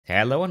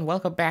Hello and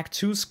welcome back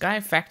to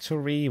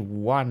SkyFactory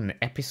One,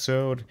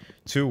 episode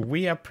 2.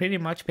 We are pretty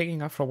much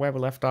picking up from where we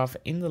left off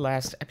in the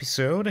last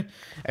episode.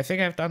 I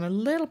think I've done a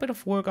little bit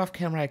of work off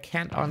camera. I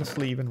can't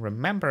honestly even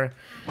remember,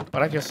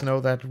 but I just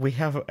know that we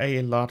have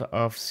a lot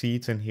of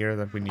seeds in here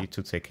that we need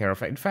to take care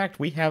of. In fact,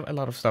 we have a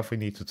lot of stuff we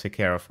need to take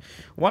care of.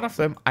 One of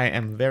them I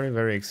am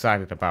very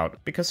excited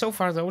about, because so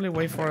far the only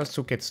way for us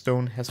to get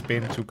stone has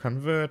been to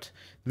convert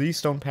these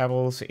stone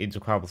pebbles into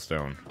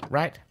cobblestone.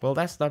 Right? Well,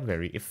 that's not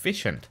very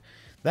efficient.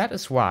 That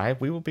is why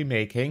we will be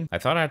making, I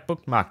thought I had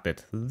bookmarked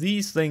it,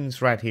 these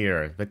things right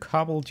here, the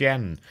cobble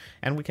gen.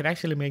 And we can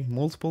actually make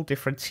multiple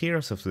different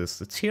tiers of this.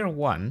 The tier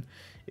 1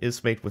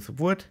 is made with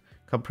wood,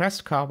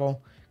 compressed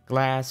cobble,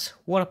 glass,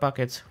 water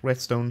buckets,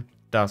 redstone,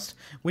 dust.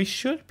 We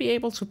should be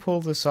able to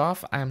pull this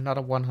off. I'm not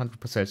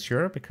 100%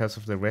 sure because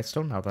of the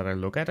redstone now that I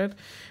look at it.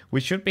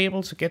 We should be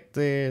able to get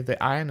the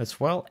iron as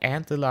well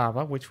and the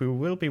lava, which we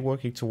will be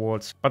working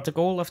towards. But the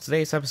goal of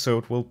today's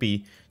episode will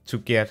be to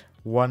get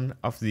one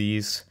of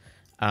these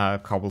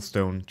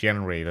cobblestone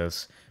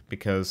generators,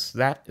 because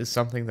that is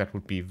something that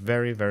would be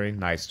very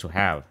nice to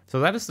have. So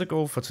that is the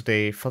goal for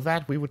today. For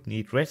that we would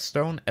need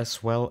redstone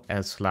as well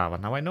as lava.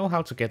 Now I know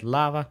how to get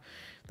lava.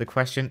 The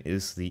question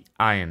is the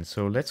iron.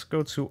 So let's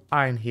go to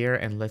iron here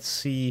and let's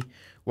see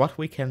what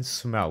we can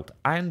smelt.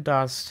 Iron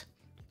dust,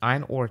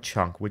 iron ore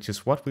chunk, which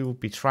is what we will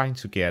be trying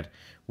to get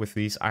with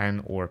these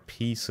iron ore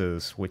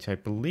pieces, which I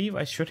believe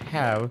I should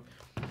have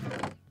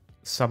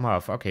some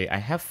of. Okay, I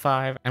have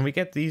 5, and we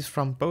get these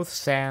from both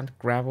sand,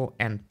 gravel,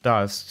 and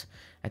dust.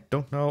 I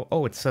don't know.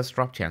 Oh, it says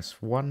drop chance.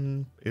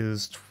 One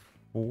is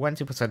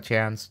 20%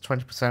 chance,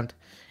 20%,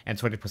 and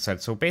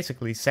 20%. So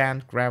basically,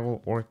 sand,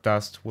 gravel, or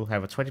dust will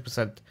have a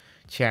 20%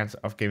 chance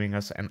of giving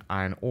us an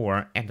iron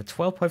ore, and a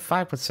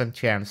 12.5%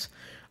 chance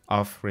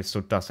of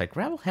redstone dust. Like,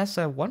 gravel has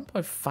a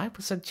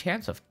 1.5%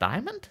 chance of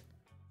diamond?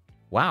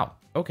 Wow.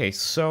 Okay,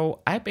 so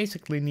I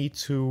basically need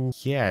to...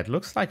 Yeah, it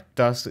looks like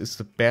dust is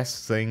the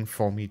best thing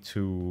for me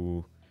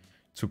to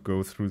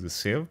go through the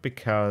sieve,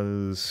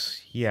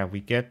 because, yeah,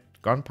 we get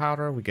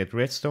gunpowder, we get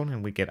redstone,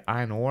 and we get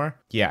iron ore.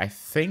 Yeah, I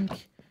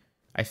think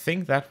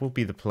that will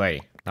be the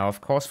play. Now,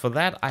 of course, for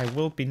that, I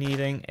will be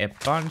needing a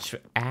bunch...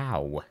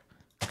 Ow.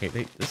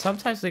 Okay,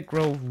 sometimes they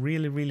grow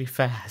really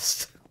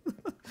fast.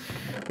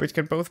 Which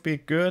can both be a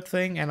good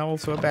thing and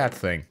also a bad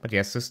thing. But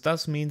yes, this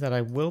does mean that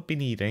I will be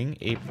needing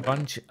a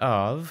bunch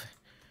of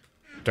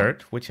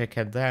dirt, which I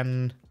can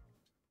then,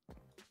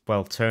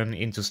 well, turn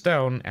into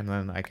stone, and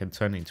then I can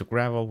turn into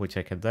gravel, which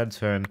I can then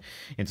turn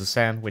into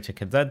sand, which I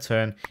can then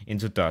turn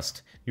into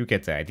dust. You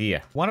get the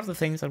idea. One of the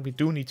things that we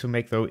do need to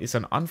make, though, is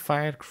an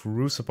unfired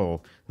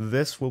crucible.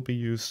 This will be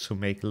used to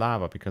make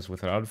lava, because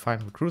with an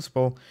unfired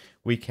crucible,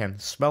 we can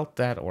smelt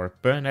that or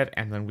burn it,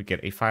 and then we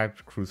get a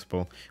fired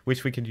crucible,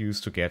 which we can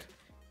use to get,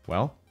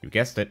 well, you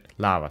guessed it,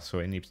 lava. So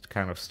any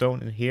kind of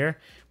stone in here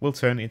will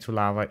turn into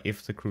lava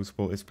if the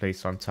crucible is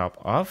placed on top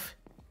of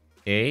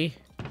a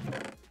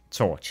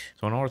torch.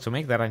 So in order to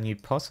make that, I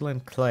need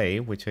porcelain clay,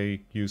 which I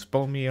use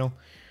bone meal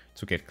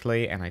to get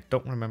clay, and I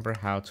don't remember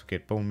how to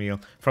get bone meal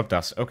from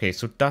dust. Okay,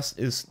 so dust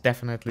is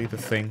definitely the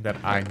thing that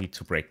I need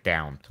to break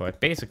down. So I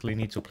basically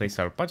need to place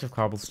out a bunch of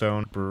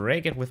cobblestone,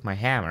 break it with my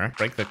hammer,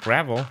 break the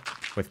gravel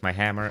with my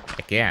hammer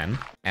again,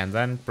 and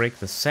then break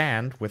the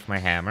sand with my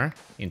hammer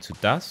into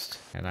dust.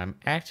 And I'm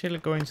actually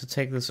going to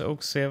take this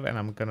oak sieve and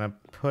I'm gonna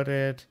put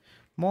it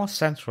more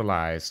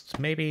centralized,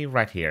 maybe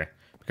right here.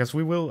 Because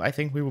I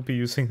think we will be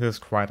using this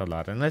quite a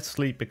lot. And let's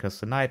sleep, because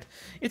tonight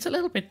it's a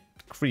little bit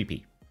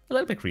creepy. A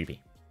little bit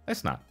creepy.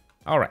 Let's not.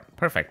 Alright,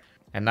 perfect.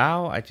 And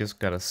now I just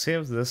gotta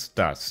sieve this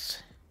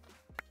dust.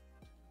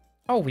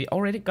 Oh, we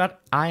already got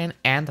iron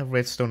and a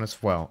redstone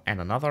as well. And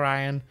another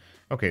iron.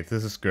 Okay,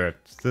 this is good.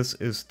 This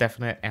is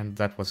definite, and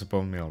that was a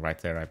bone meal right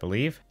there, I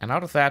believe. And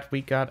out of that, we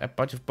got a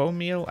bunch of bone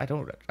meal. I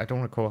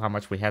don't recall how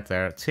much we had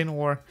there. Tin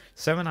ore,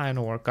 7 iron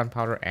ore,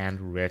 gunpowder,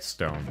 and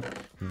redstone.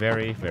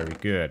 Very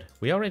good.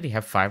 We already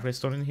have 5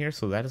 redstone in here,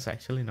 so that is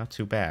actually not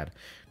too bad.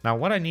 Now,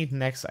 what I need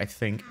next, I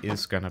think,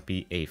 is gonna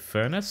be a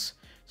furnace.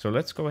 So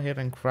let's go ahead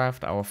and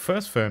craft our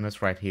first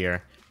furnace right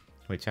here,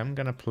 which I'm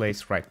gonna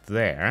place right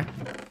there.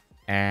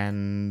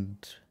 And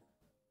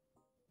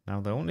now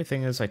the only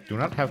thing is I do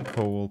not have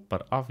coal,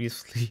 but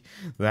obviously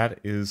that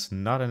is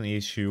not an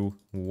issue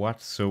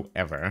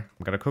whatsoever.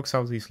 I'm gonna cook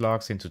some of these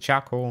logs into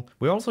charcoal.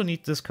 We also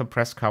need this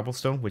compressed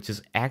cobblestone, which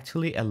is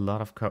actually a lot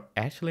of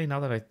actually,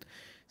 now that I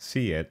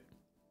see it,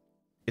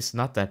 it's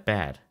not that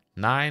bad.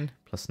 9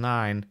 plus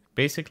 9.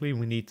 Basically,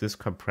 we need this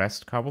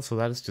compressed cobble, so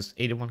that is just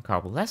 81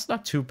 cobble. That's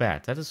not too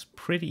bad. That is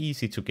pretty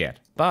easy to get.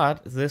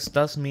 But this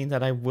does mean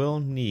that I will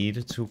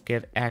need to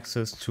get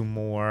access to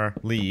more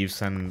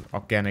leaves and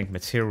organic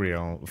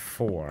material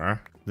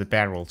for the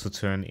barrel to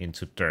turn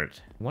into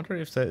dirt. I wonder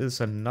if there is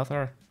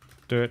another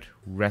dirt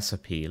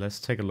recipe. Let's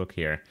take a look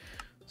here.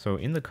 So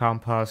in the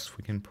compost,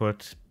 we can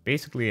put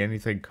basically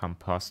anything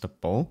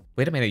compostable.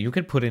 Wait a minute, you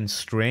can put in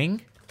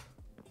string?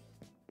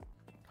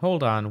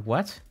 Hold on,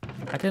 what?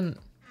 I didn't...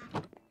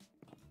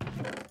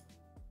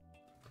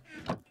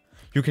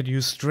 You can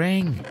use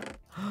string.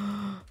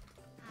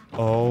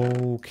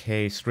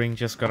 Okay, string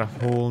just got a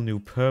whole new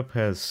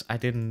purpose. I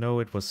didn't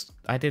know that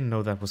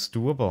was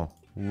doable.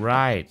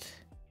 Right.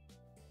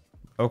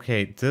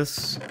 Okay,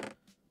 this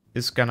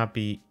is gonna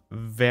be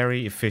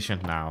very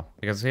efficient now.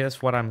 Because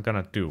here's what I'm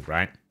gonna do,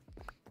 right?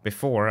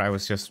 Before, I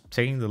was just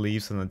taking the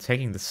leaves and then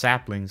taking the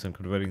saplings and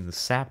converting the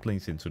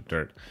saplings into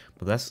dirt.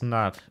 But that's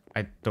not,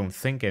 I don't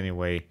think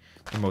anyway,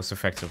 the most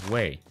effective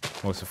way.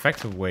 The most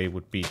effective way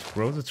would be to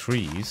grow the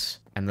trees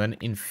and then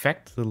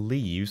infect the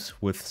leaves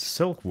with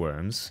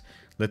silkworms.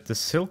 Let the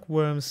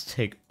silkworms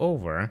take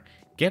over,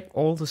 get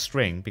all the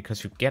string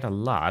because you get a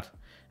lot.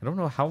 I don't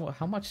know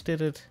how much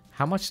did it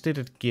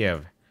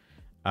give?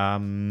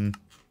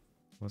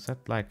 Was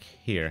that like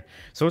here?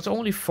 So it's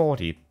only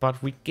 40,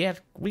 but we get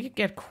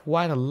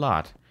quite a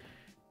lot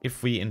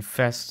if we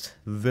infest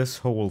this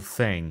whole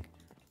thing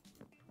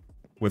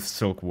with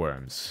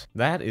silkworms.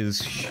 That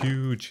is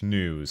huge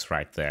news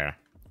right there.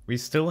 We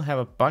still have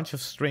a bunch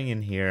of string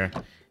in here,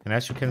 and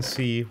as you can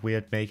see, we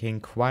are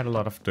making quite a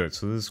lot of dirt,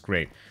 so this is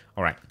great.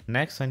 Alright,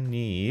 next I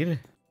need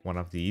one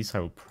of these. I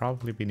will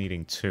probably be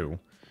needing 2.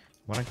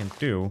 What I can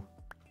do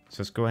is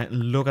just go ahead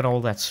and look at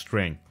all that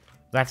string.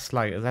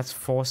 That's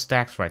 4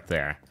 stacks right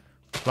there.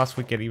 Plus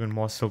we get even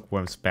more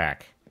silkworms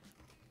back.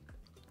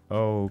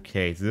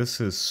 Okay, this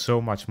is so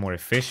much more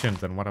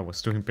efficient than what I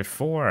was doing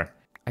before.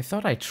 I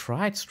thought I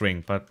tried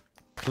string, but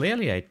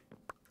clearly I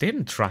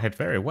didn't try it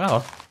very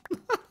well.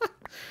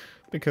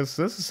 Because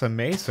this is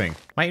amazing.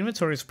 My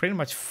inventory is pretty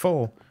much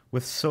full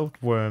with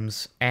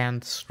silkworms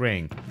and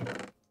string.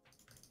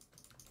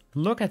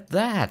 Look at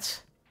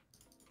that!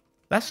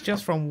 That's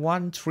just from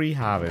one tree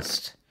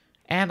harvest.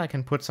 And I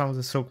can put some of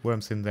the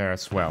silkworms in there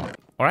as well.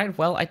 Alright,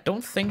 well, I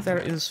don't think there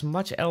is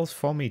much else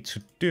for me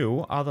to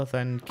do other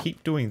than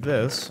keep doing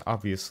this,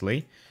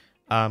 obviously.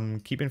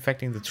 Keep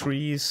infecting the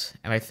trees,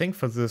 and I think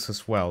for this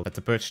as well, that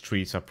the birch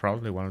trees are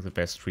probably one of the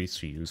best trees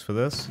to use for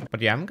this.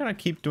 But yeah, I'm gonna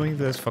keep doing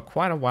this for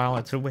quite a while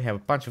until we have a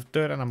bunch of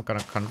dirt, and I'm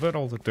gonna convert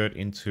all the dirt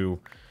into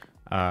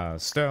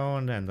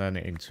stone, and then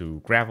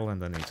into gravel,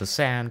 and then into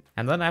sand.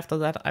 And then after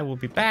that, I will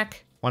be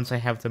back once I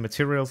have the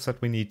materials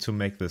that we need to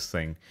make this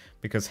thing.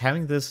 Because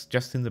having this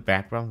just in the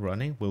background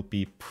running will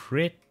be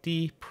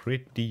pretty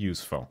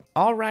useful.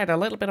 Alright, a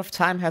little bit of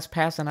time has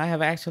passed and I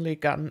have actually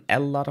gotten a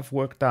lot of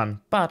work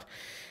done. But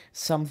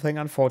something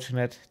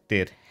unfortunate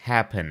did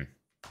happen.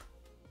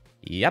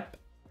 Yep,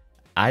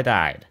 I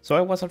died. So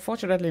I was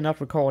unfortunately not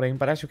recording,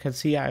 but as you can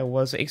see I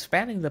was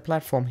expanding the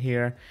platform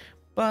here.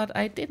 But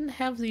I didn't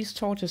have these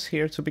torches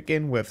here to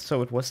begin with,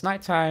 so it was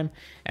nighttime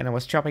and I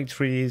was chopping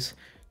trees.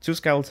 2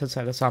 skeletons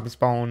and a zombie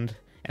spawned,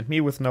 and me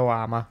with no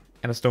armor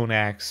and a stone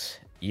axe.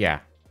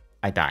 Yeah,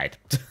 I died.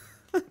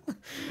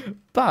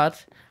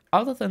 But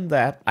other than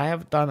that, I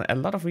have done a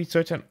lot of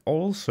research and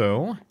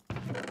also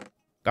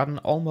gotten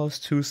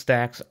almost 2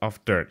 stacks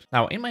of dirt.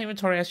 Now in my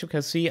inventory, as you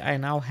can see, I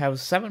now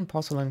have 7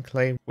 porcelain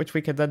clay, which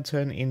we can then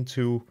turn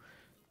into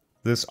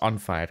this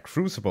unfired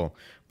crucible.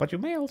 But you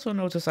may also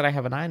notice that I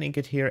have an iron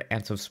ingot here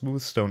and some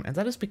smooth stone, and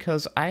that is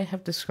because I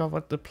have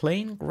discovered the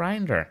plane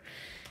grinder.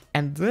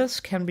 And this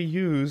can be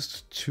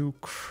used to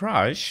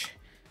crush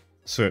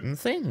certain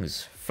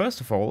things.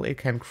 First of all, it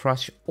can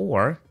crush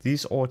ore,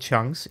 these ore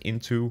chunks,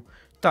 into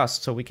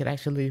dust, so we can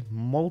actually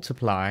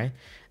multiply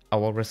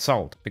our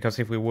result. Because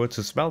if we were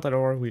to smelt that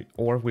ore,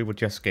 we would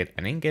just get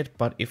an ingot,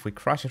 but if we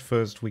crush it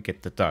first, we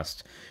get the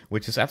dust,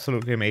 which is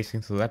absolutely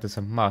amazing, so that is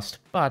a must.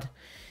 But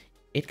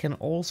it can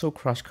also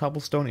crush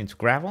cobblestone into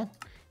gravel,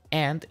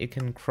 and it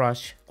can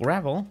crush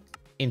gravel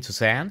into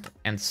sand,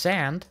 and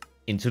sand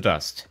into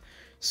dust.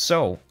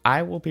 So,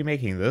 I will be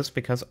making this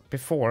because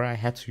before I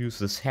had to use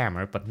this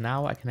hammer, but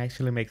now I can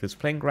actually make this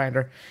plane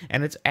grinder,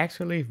 and it's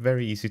actually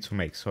very easy to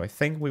make. So I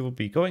think we will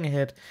be going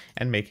ahead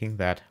and making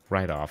that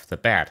right off the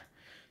bat.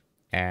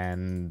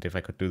 And if I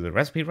could do the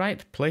recipe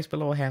right, place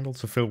below a handle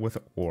to fill with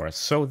ore.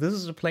 So this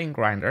is a plane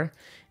grinder,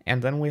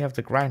 and then we have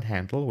the grind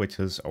handle, which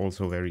is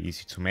also very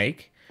easy to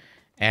make.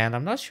 And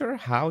I'm not sure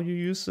how you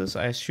use this.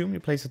 I assume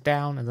you place it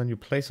down, and then you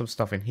place some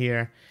stuff in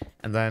here,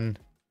 and then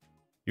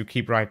you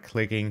keep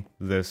right-clicking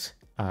this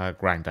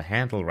grinder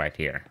handle right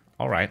here.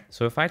 Alright,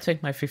 so if I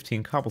take my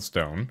 15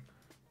 cobblestone,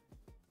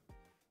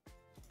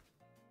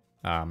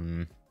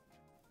 I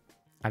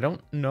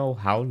don't know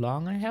how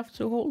long I have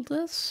to hold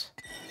this.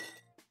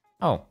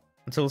 Oh,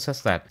 until it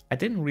says that. I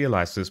didn't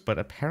realize this, but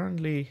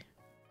apparently...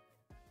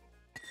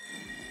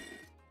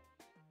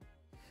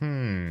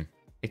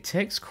 It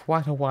takes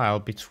quite a while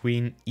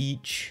between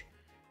each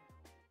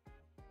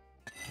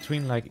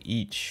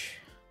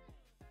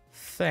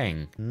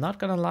thing. Not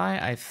gonna lie,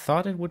 I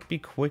thought it would be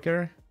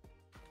quicker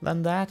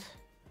than that.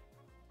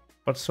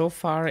 But so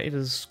far it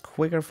is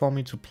quicker for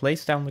me to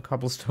place down the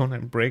cobblestone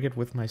and break it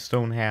with my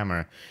stone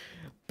hammer.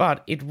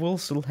 But it will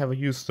still have a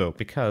use though,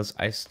 because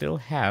I still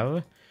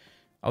have...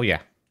 Oh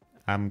yeah,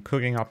 I'm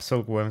cooking up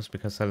silkworms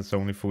because that is the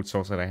only food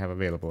source that I have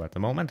available at the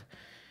moment.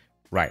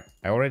 Right,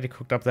 I already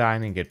cooked up the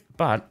iron ingot,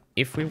 but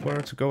if we were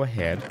to go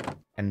ahead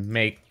and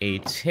make a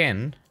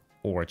tin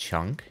ore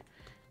chunk,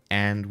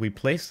 and we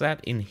place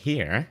that in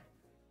here,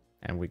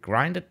 and we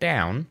grind it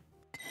down,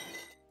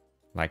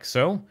 like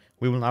so.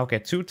 We will now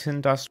get 2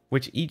 tin dust,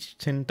 which each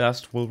tin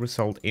dust will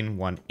result in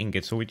 1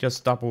 ingot. So we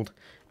just doubled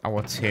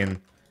our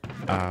tin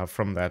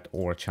from that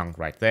ore chunk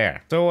right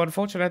there. So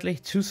unfortunately,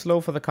 too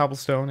slow for the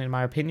cobblestone in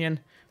my opinion,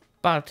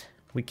 but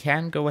we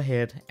can go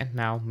ahead and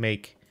now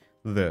make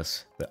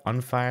this, the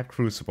unfired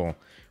crucible,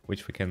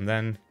 which we can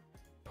then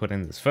put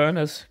in this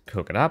furnace,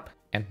 cook it up.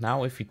 And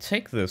now if we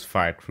take this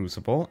fired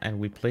crucible and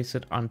we place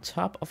it on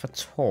top of a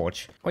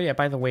torch. Oh yeah,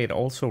 by the way, it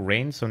also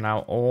rains, so now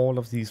all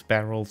of these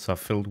barrels are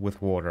filled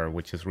with water,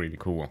 which is really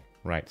cool.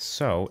 Right,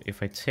 so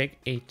if I take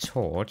a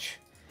torch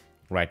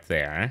right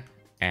there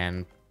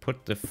and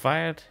put the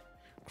fired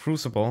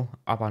crucible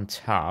up on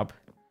top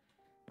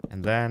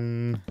and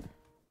then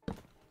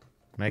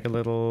make a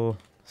little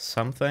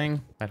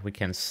something that we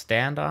can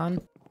stand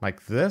on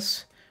like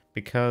this,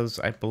 because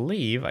I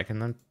believe I can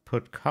then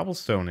put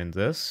cobblestone in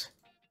this.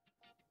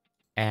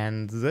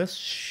 And this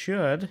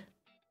should...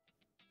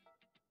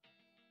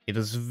 It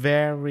is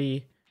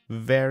very,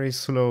 very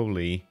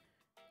slowly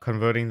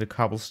converting the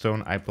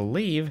cobblestone, I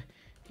believe,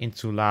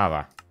 into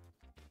lava.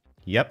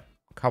 Yep,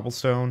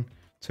 cobblestone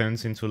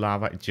turns into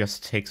lava. It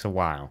just takes a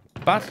while.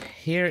 But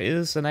here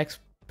is the next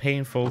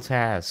painful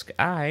task.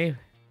 I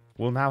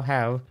will now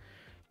have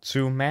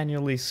to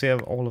manually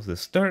sieve all of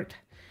this dirt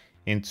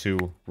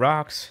into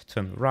rocks,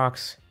 turn the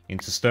rocks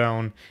into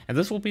stone, and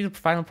this will be the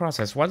final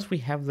process. Once we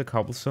have the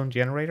cobblestone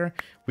generator,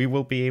 we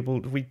will be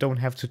able, we don't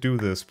have to do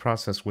this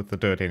process with the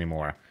dirt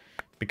anymore,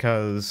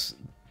 because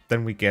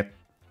then we get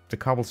the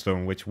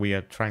cobblestone, which we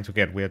are trying to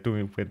get. We're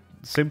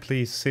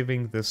simply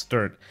sieving this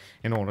dirt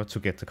in order to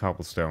get the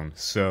cobblestone.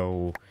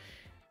 So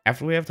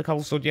after we have the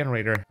cobblestone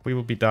generator, we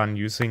will be done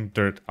using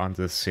dirt on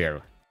this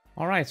sieve.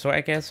 Alright, so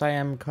I guess I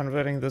am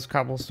converting this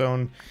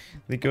cobblestone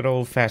the good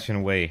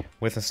old-fashioned way,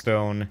 with a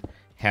stone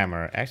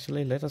hammer.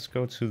 Actually, let us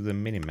go to the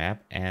minimap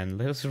and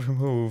let us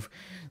remove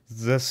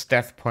this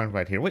death point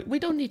right here. We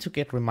don't need to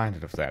get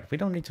reminded of that. We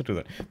don't need to do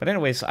that. But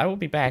anyways, I will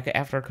be back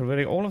after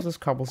converting all of this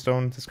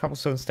cobblestone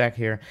stack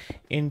here,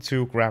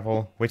 into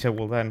gravel, which I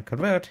will then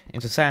convert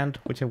into sand,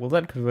 which I will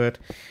then convert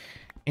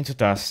into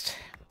dust,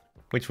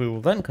 which we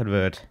will then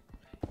convert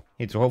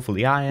into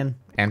hopefully iron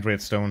and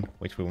redstone,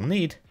 which we will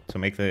need to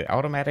make the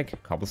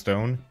automatic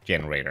cobblestone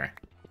generator.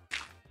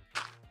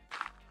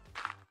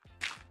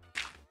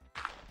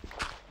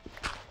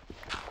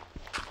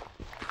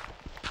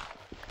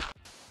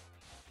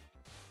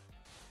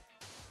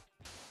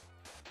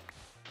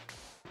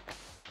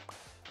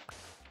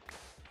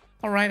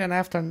 Alright, and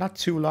after not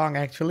too long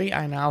actually,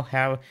 I now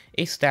have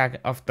a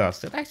stack of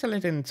dust. It actually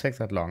didn't take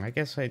that long. I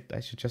guess I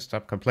should just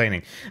stop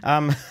complaining.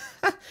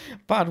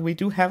 But we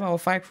do have our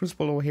fire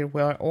crucible over here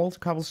where all the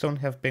cobblestone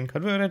have been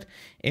converted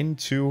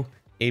into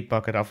a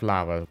bucket of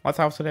lava.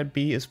 1000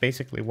 MB is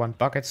basically 1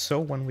 bucket, so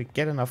when we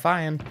get enough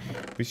iron,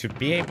 we should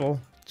be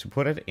able to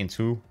put it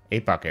into a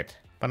bucket.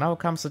 But now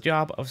comes the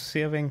job of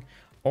sieving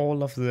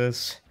all of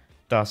this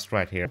dust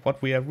right here.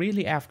 What we are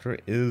really after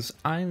is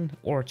iron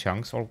ore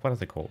chunks, or what are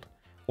they called?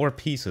 Ore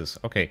pieces.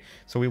 Okay,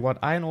 so we want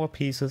iron ore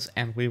pieces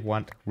and we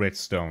want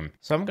redstone.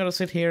 So I'm gonna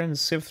sit here and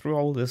sieve through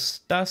all this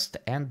dust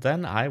and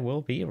then I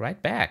will be right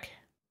back.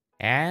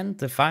 And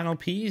the final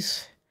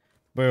piece.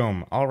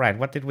 Boom. Alright,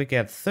 what did we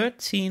get?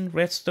 13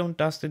 redstone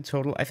dust in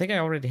total. I think I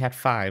already had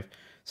 5.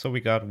 So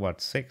we got,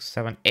 what, 6,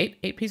 7, 8?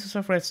 8 pieces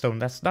of redstone.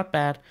 That's not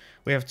bad.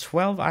 We have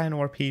 12 iron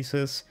ore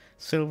pieces,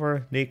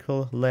 silver,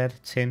 nickel, lead,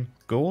 tin,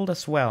 gold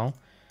as well.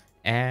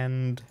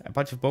 And a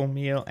bunch of bone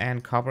meal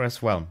and copper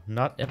as well.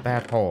 Not a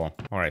bad haul.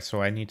 Alright,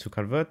 so I need to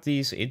convert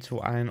these into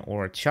iron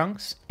ore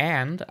chunks.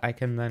 And I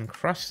can then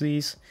crush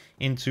these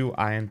into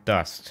iron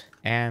dust.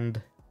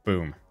 And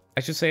boom. I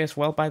should say as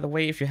well, by the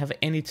way, if you have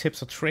any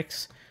tips or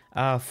tricks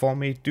for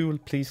me, do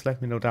please let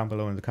me know down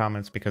below in the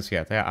comments. Because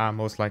yeah, there are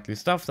most likely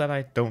stuff that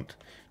I don't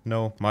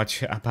know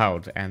much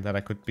about. And that I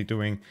could be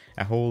doing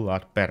a whole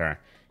lot better.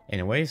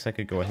 Anyways, I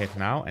could go ahead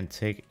now and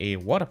take a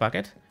water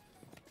bucket.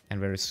 And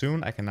very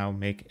soon I can now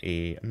make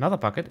another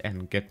bucket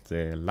and get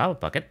the lava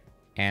bucket.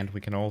 And we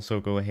can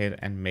also go ahead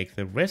and make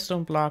the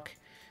redstone block.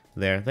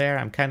 There.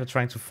 I'm kind of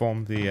trying to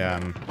form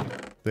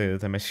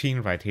the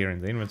machine right here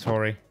in the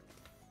inventory.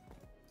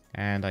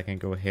 And I can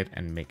go ahead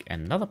and make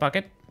another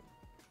bucket.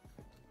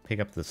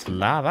 Pick up this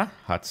lava,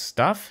 hot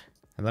stuff.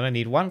 And then I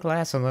need 1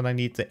 glass and then I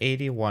need the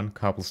 81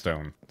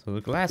 cobblestone. So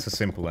the glass is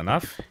simple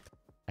enough.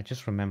 I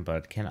just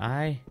remembered, can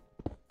I...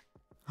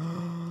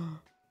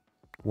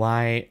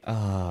 Why...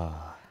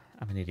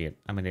 I'm an idiot.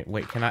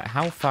 Wait, can I...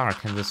 How far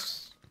can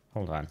this...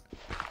 Hold on.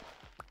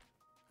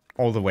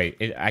 All the way.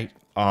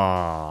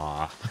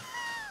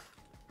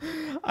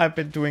 I've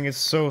been doing it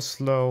so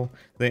slow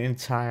the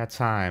entire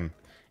time.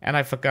 And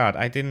I forgot.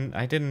 I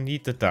didn't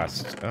need the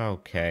dust.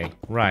 Okay.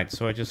 Right,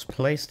 so I just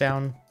place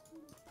down...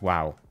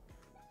 Wow.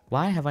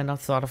 Why have I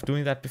not thought of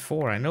doing that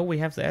before? I know we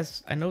have the...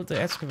 I know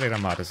the excavator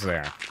mod is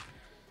there.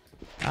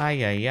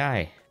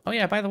 Ay. Oh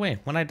yeah, by the way,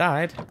 when I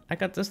died, I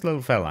got this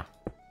little fella.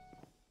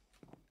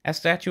 A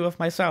statue of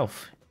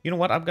myself. You know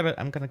what? I'm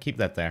gonna keep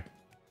that there.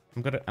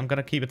 I'm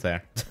gonna keep it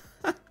there.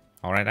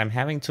 Alright, I'm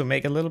having to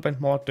make a little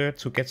bit more dirt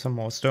to get some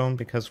more stone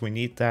because we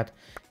need that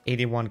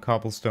 81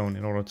 cobblestone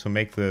in order to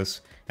make this.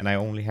 And I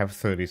only have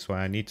 30, so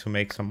I need to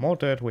make some more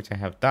dirt, which I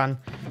have done.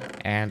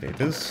 And it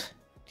is...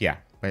 yeah,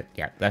 but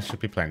yeah, that should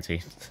be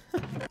plenty.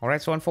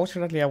 Alright, so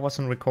unfortunately I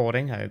wasn't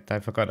recording. I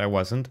forgot I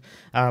wasn't.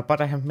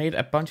 But I have made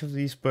a bunch of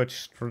these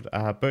birch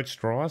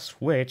straws,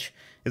 which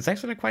is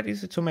actually quite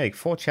easy to make.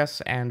 4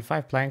 chests and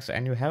 5 planks,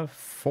 and you have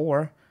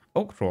 4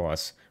 oak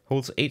drawers.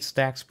 Holds 8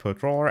 stacks per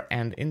drawer,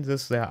 and in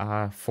this there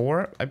are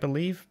 4, I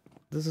believe.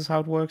 This is how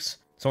it works.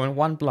 So in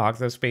one block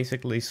there's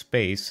basically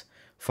space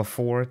for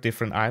 4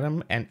 different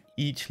items, and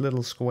each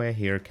little square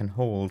here can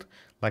hold,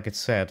 like it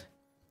said,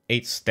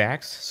 8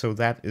 stacks, so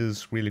that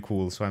is really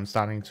cool. So I'm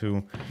starting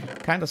to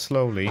kind of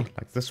slowly,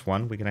 like this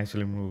one, we can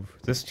actually move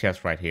this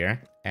chest right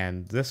here,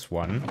 and this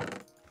one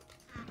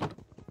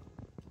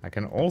I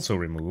can also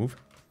remove.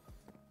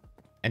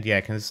 And yeah,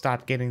 I can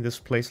start getting this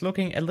place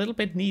looking a little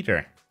bit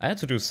neater. I had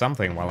to do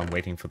something while I'm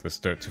waiting for this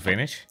dirt to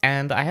finish.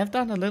 And I have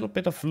done a little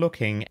bit of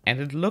looking, and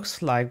it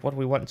looks like what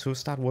we want to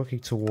start working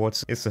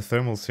towards is the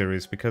thermal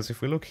series. Because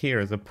if we look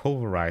here, the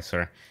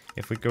pulverizer,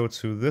 if we go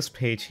to this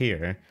page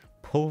here,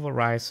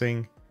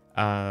 pulverizing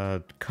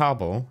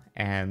cobble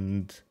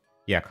and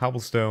yeah,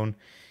 cobblestone,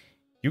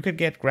 you could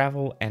get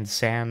gravel and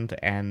sand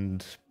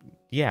and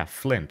yeah,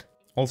 flint.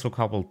 Also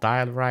cobble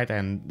diorite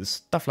and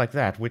stuff like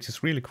that, which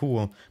is really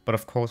cool. But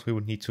of course we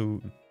would need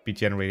to be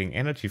generating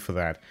energy for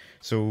that.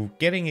 So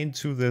getting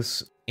into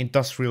this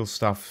industrial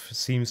stuff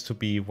seems to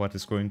be what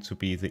is going to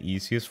be the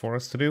easiest for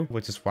us to do,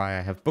 which is why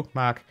I have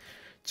bookmarked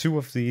 2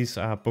 of these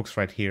books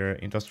right here,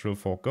 Industrial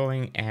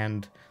Foregoing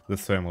and the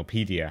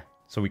Thermalpedia.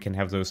 So we can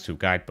have those 2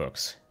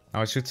 guidebooks.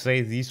 Now I should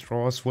say these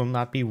drawers will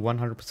not be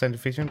 100%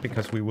 efficient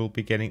because we will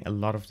be getting a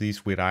lot of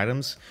these weird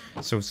items.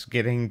 So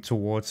getting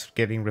towards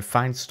getting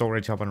refined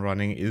storage up and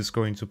running is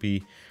going to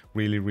be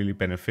really, really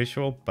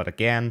beneficial. But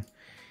again,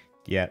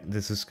 yeah,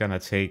 this is gonna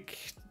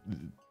take,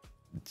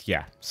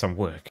 yeah, some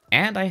work.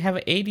 And I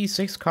have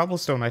 86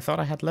 cobblestone. I thought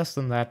I had less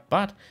than that,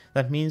 but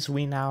that means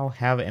we now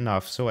have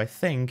enough. So I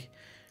think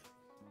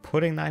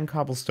putting 9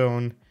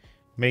 cobblestone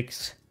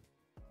makes,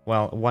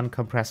 well, 1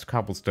 compressed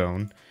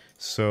cobblestone.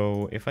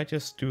 So if I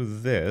just do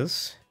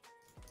this,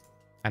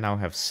 I now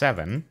have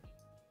 7.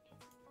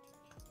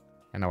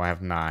 And now I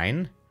have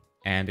 9.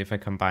 And if I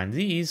combine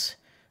these,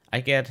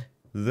 I get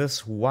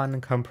this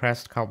 1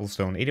 compressed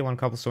cobblestone, 81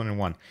 cobblestone in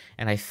 1.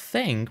 And I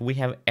think we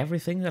have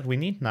everything that we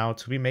need now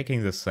to be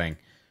making this thing.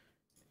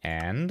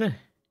 And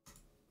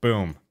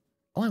boom.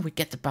 Oh, and we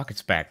get the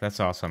buckets back.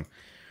 That's awesome.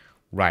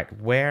 Right,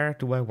 where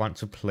do I want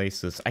to place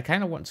this? I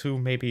kind of want to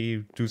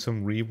maybe do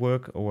some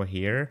rework over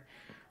here.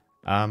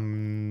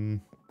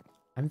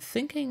 I'm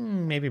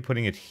thinking maybe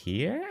putting it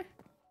here?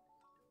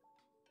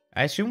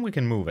 I assume we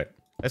can move it.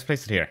 Let's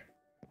place it here.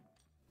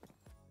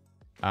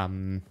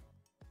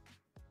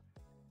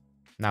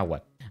 Now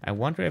what? I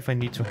wonder if I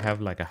need to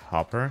have like a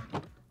hopper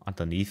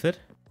underneath it.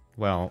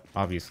 Well,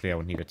 obviously I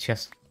would need a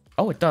chest.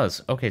 Oh, it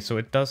does. Okay, so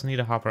it does need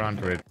a hopper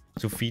under it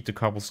to feed the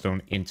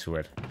cobblestone into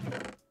it.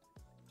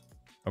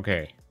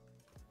 Okay.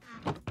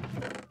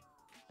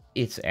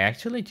 It's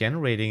actually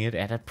generating it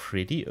at a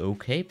pretty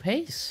okay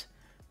pace.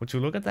 Would you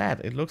look at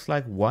that? It looks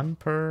like 1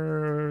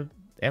 per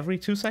every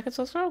 2 seconds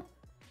or so.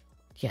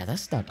 Yeah,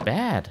 that's not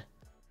bad.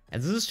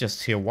 And this is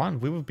just tier 1.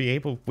 We will be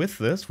able, with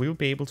this, we will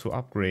be able to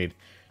upgrade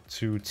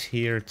to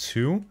tier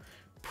 2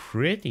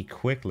 pretty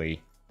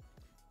quickly.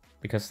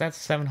 Because that's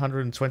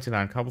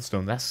 729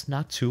 cobblestone. That's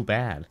not too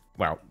bad.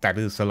 Well, that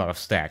is a lot of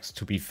stacks,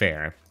 to be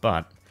fair.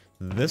 But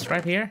this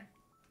right here,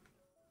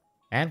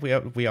 and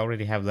we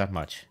already have that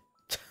much.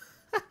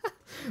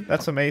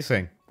 That's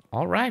amazing.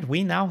 Alright,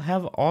 we now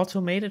have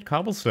automated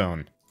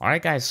cobblestone.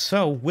 Alright guys,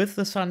 so with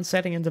the sun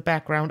setting in the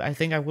background, I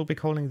think I will be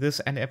calling this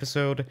an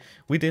episode.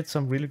 We did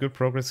some really good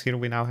progress here.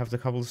 We now have the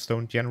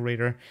cobblestone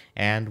generator,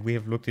 and we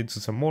have looked into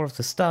some more of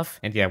the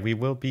stuff. And yeah, we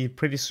will be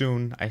pretty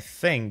soon, I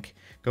think,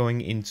 going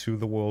into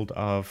the world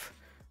of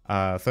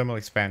thermal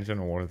expansion,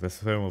 or the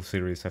thermal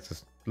series, that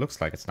just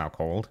looks like it's now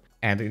called,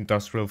 and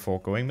industrial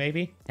foregoing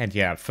maybe. And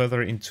yeah,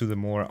 further into the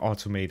more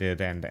automated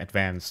and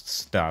advanced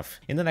stuff.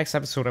 In the next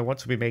episode I want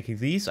to be making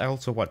these. I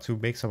also want to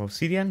make some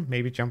obsidian,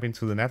 maybe jump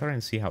into the nether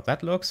and see how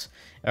that looks.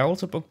 I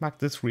also bookmarked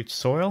this rich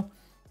soil,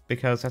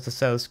 because as it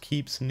says,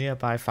 keeps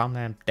nearby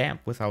farmland damp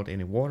without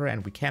any water,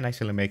 and we can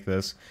actually make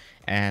this.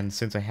 And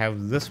since I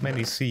have this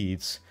many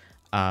seeds,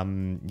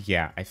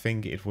 yeah, I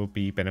think it will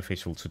be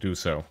beneficial to do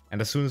so. And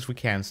as soon as we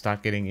can,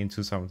 start getting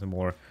into some of the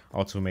more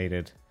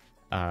automated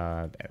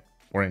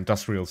or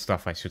industrial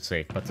stuff, I should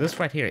say. But this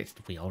right here,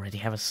 we already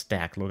have a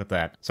stack. Look at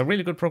that. So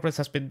really good progress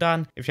has been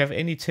done. If you have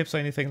any tips or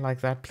anything like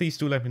that, please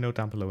do let me know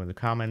down below in the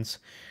comments.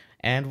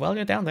 And while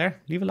you're down there,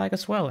 leave a like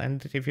as well.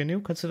 And if you're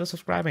new, consider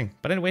subscribing.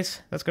 But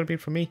anyways, that's gonna be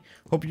it for me.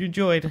 Hope you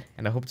enjoyed,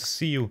 and I hope to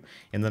see you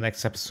in the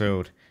next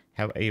episode.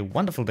 Have a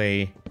wonderful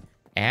day,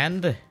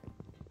 and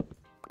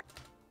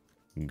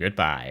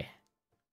goodbye.